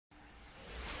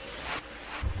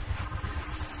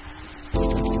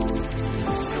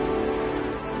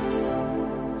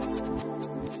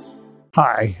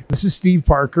Hi, this is Steve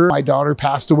Parker. My daughter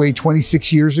passed away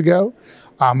 26 years ago.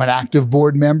 I'm an active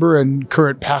board member and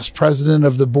current past president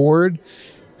of the board.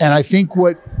 And I think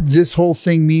what this whole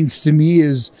thing means to me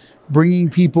is bringing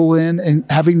people in and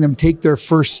having them take their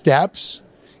first steps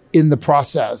in the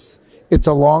process. It's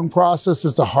a long process,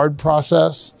 it's a hard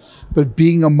process, but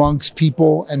being amongst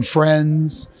people and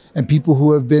friends and people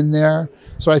who have been there.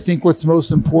 So I think what's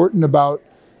most important about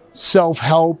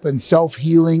self-help and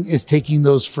self-healing is taking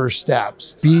those first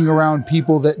steps, being around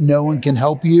people that know and can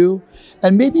help you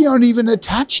and maybe aren't even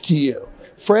attached to you.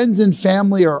 Friends and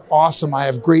family are awesome. I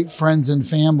have great friends and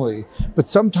family, but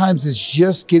sometimes it's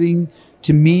just getting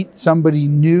to meet somebody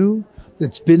new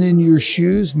that's been in your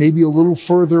shoes, maybe a little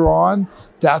further on.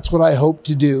 That's what I hope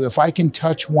to do. If I can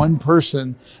touch one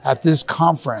person at this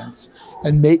conference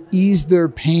and ease their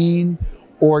pain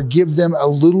or give them a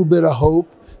little bit of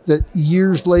hope, that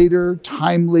years later,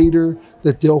 time later,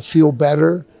 that they'll feel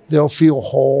better, they'll feel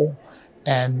whole,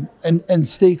 and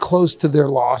stay close to their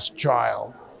lost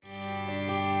child.